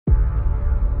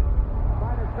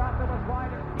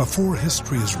Before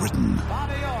history is written,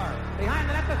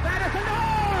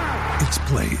 it's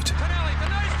played.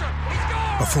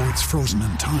 Before it's frozen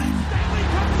in time,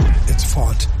 it's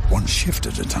fought one shift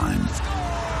at a time.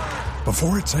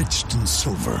 Before it's etched in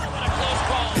silver,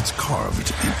 it's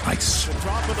carved in ice.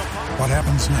 What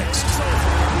happens next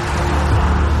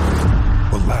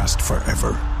will last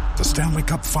forever. The Stanley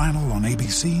Cup Final on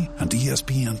ABC and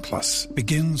ESPN Plus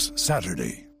begins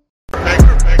Saturday.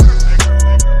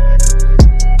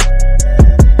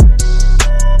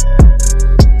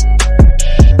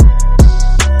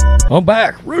 I'm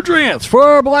back. Rudrance for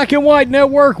our Black and White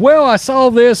Network. Well, I saw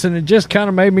this and it just kind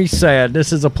of made me sad.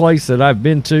 This is a place that I've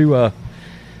been to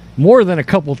more than a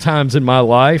couple times in my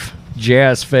life,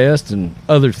 Jazz Fest and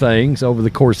other things over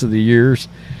the course of the years.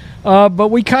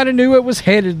 But we kind of knew it was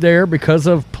headed there because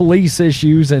of police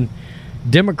issues and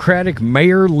Democratic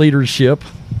mayor leadership.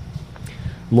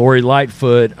 Lori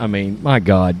Lightfoot, I mean, my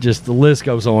God, just the list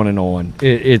goes on and on.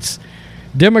 It's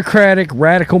Democratic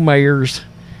radical mayors,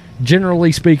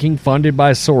 generally speaking, funded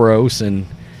by Soros, and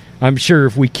I'm sure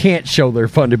if we can't show they're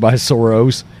funded by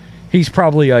Soros, he's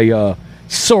probably a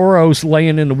Soros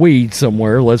laying in the weeds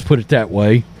somewhere, let's put it that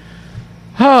way.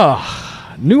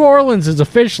 New Orleans is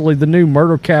officially the new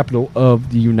murder capital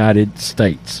of the United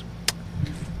States.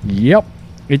 Yep,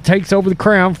 it takes over the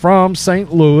crown from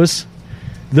St. Louis.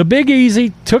 The Big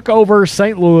Easy took over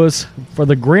St. Louis for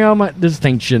the grim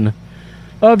distinction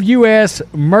of U.S.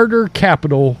 murder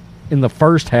capital in the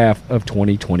first half of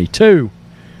 2022.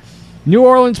 New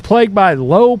Orleans, plagued by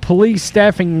low police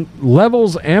staffing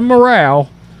levels and morale,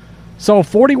 saw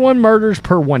 41 murders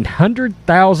per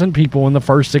 100,000 people in the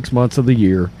first 6 months of the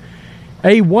year,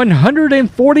 a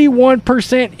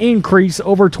 141% increase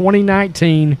over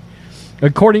 2019,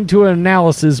 according to an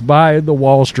analysis by the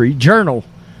Wall Street Journal.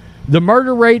 The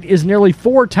murder rate is nearly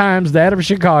 4 times that of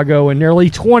Chicago and nearly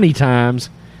 20 times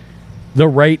the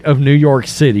rate of New York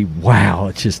City. Wow,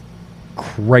 it's just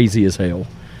crazy as hell.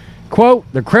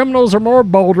 Quote, the criminals are more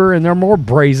bolder and they're more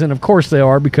brazen. Of course they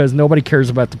are, because nobody cares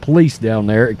about the police down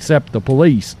there except the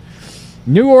police.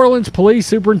 New Orleans Police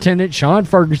Superintendent Sean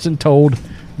Ferguson told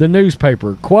the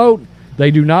newspaper, quote, they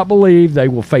do not believe they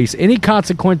will face any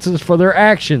consequences for their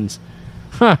actions.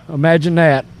 Imagine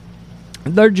that.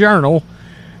 Their journal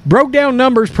broke down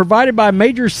numbers provided by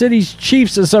major cities'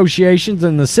 chiefs associations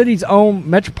and the city's own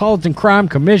Metropolitan Crime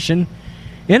Commission.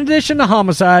 In addition to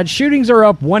homicides, shootings are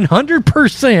up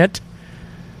 100%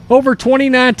 over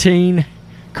 2019.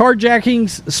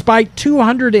 Carjackings spiked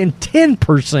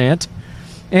 210%,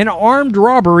 and armed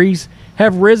robberies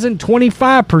have risen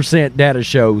 25%, data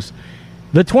shows.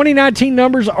 The 2019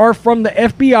 numbers are from the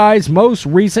FBI's most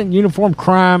recent uniform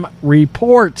crime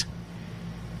report.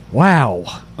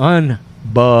 Wow.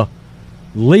 Unbelievable.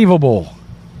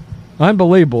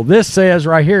 Unbelievable. This says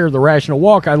right here, the Rational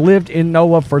Walk, I lived in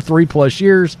NOLA for 3+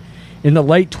 years in the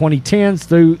late 2010s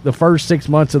through the first 6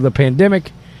 months of the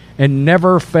pandemic and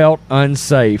never felt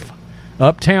unsafe.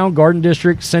 Uptown, Garden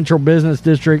District, Central Business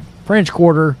District, French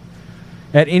Quarter,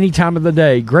 at any time of the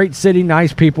day. Great city,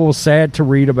 nice people, sad to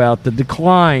read about the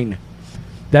decline.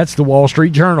 That's the Wall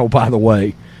Street Journal, by the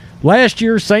way. Last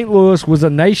year, St. Louis was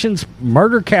the nation's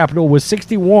murder capital with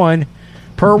 61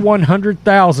 per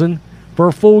 100,000 for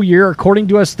a full year, according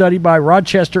to a study by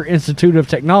Rochester Institute of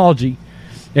Technology.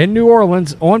 In New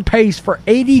Orleans, on pace for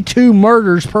 82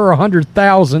 murders per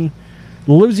 100,000,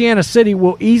 Louisiana City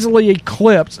will easily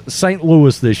eclipse St.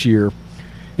 Louis this year.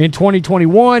 In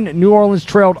 2021, New Orleans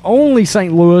trailed only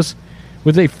St. Louis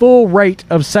with a full rate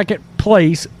of second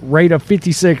place rate of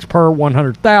 56 per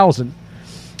 100,000.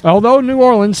 Although New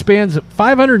Orleans spends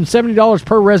 $570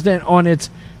 per resident on its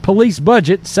police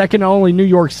budget, second only New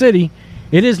York City,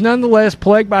 it is nonetheless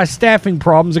plagued by staffing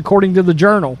problems, according to the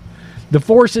Journal. The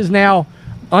force is now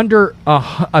under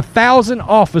 1,000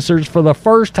 officers for the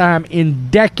first time in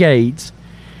decades,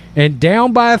 and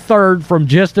down by a third from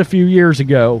just a few years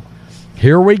ago.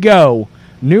 Here we go.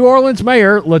 New Orleans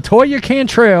Mayor LaToya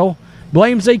Cantrell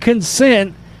blames a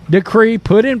consent decree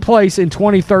put in place in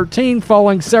 2013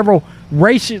 following several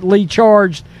racially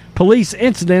charged police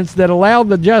incidents that allowed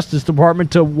the Justice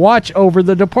Department to watch over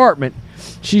the department.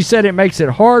 She said it makes it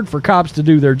hard for cops to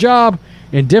do their job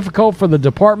and difficult for the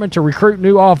department to recruit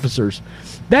new officers.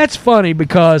 That's funny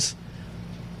because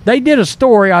they did a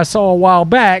story I saw a while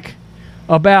back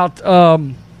about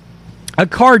a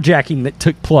carjacking that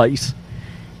took place.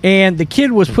 And the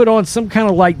kid was put on some kind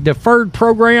of like deferred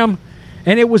program.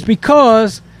 And it was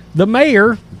because the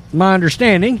mayor, my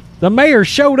understanding, the mayor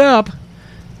showed up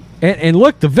and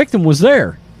look, the victim was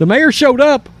there. The mayor showed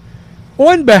up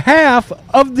on behalf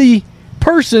of the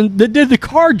person that did the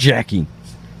carjacking.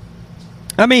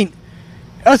 I mean,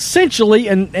 essentially,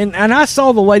 and I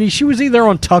saw the lady, she was either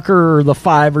on Tucker or The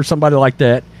Five or somebody like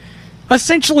that.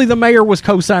 Essentially, the mayor was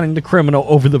co-signing the criminal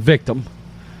over the victim.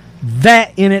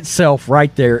 That in itself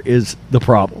right there is the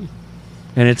problem.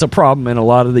 And it's a problem in a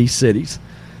lot of these cities,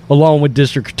 along with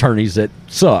district attorneys that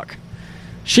suck.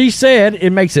 She said it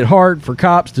makes it hard for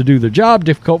cops to do their job,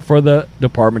 difficult for the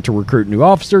department to recruit new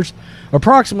officers.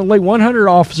 Approximately 100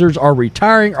 officers are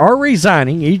retiring or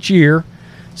resigning each year,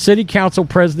 City Council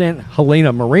President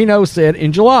Helena Marino said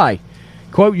in July.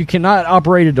 Quote, you cannot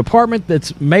operate a department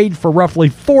that's made for roughly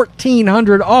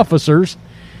 1,400 officers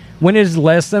when it is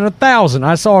less than 1,000.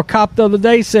 I saw a cop the other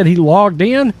day said he logged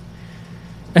in,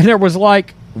 and there was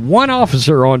like one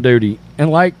officer on duty and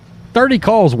like 30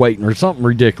 calls waiting or something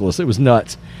ridiculous. It was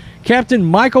nuts. Captain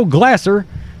Michael Glasser,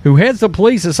 who heads the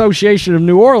Police Association of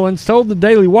New Orleans, told the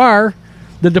Daily Wire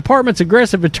the department's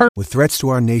aggressive attorney. With threats to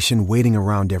our nation waiting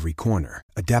around every corner,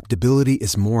 adaptability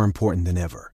is more important than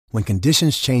ever. When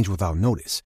conditions change without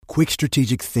notice, quick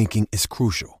strategic thinking is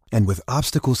crucial. And with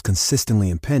obstacles consistently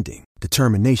impending,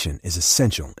 determination is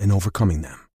essential in overcoming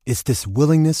them. It's this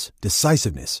willingness,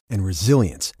 decisiveness, and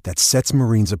resilience that sets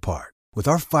Marines apart. With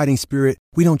our fighting spirit,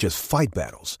 we don't just fight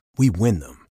battles, we win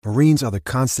them. Marines are the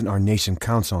constant our nation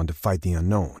counts on to fight the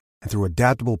unknown. And through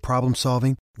adaptable problem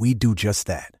solving, we do just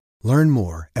that. Learn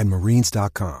more at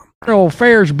Marines.com. Internal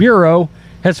Affairs Bureau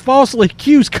has falsely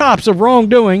accused cops of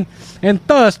wrongdoing and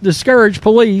thus discouraged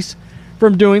police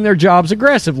from doing their jobs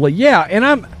aggressively. Yeah,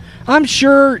 and I'm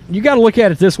sure you got to look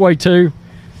at it this way too.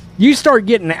 You start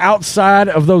getting outside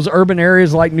of those urban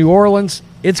areas like New Orleans,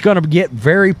 it's going to get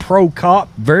very pro-cop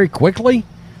very quickly.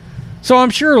 So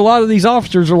I'm sure a lot of these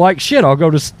officers are like, shit, I'll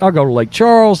go to Lake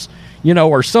Charles,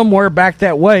 or somewhere back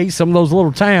that way, some of those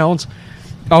little towns.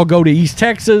 I'll go to East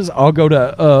Texas. I'll go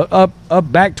to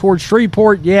up back towards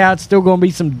Shreveport. Yeah, it's still going to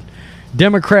be some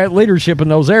Democrat leadership in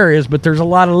those areas, but there's a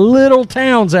lot of little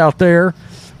towns out there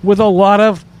with a lot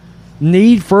of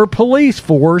need for police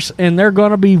force, and they're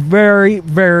going to be very,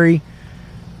 very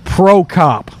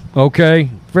pro-cop, okay?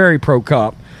 Very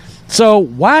pro-cop. So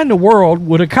why in the world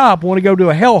would a cop want to go to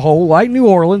a hellhole like New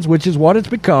Orleans, which is what it's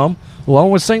become,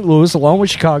 along with St. Louis, along with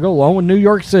Chicago, along with New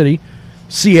York City,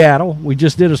 Seattle? We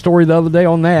just did a story the other day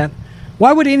on that.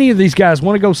 Why would any of these guys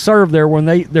want to go serve there when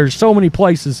there's so many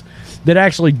places that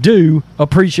actually do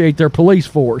appreciate their police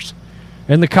force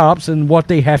and the cops and what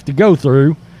they have to go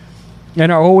through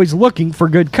and are always looking for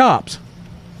good cops?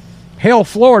 Hell,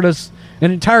 Florida's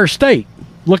an entire state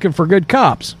looking for good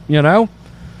cops,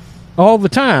 all the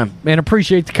time, and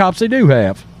appreciate the cops they do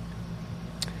have.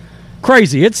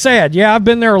 Crazy. It's sad. Yeah, I've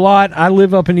been there a lot. I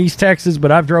live up in East Texas,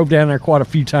 but I've drove down there quite a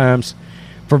few times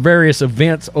for various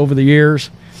events over the years,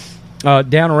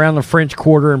 down around the French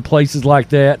Quarter and places like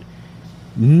that.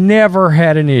 Never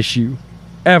had an issue,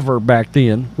 ever back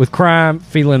then, with crime,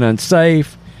 feeling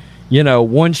unsafe.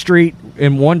 One street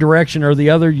in one direction or the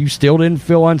other, you still didn't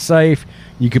feel unsafe.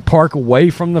 You could park away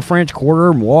from the French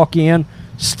Quarter and walk in,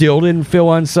 still didn't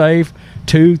feel unsafe.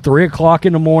 2, 3 o'clock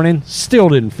in the morning, still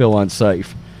didn't feel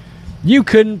unsafe. You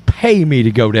couldn't pay me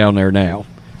to go down there now.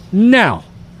 No.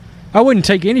 I wouldn't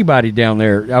take anybody down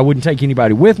there. I wouldn't take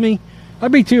anybody with me.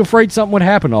 I'd be too afraid something would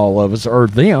happen to all of us or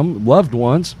them, loved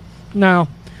ones. No.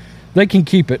 They can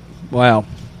keep it. Wow.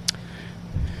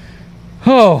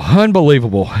 Oh,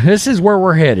 unbelievable. This is where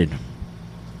we're headed.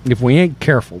 If we ain't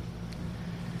careful.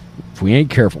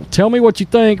 Tell me what you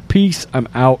think. Peace. I'm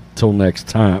out till next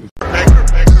time.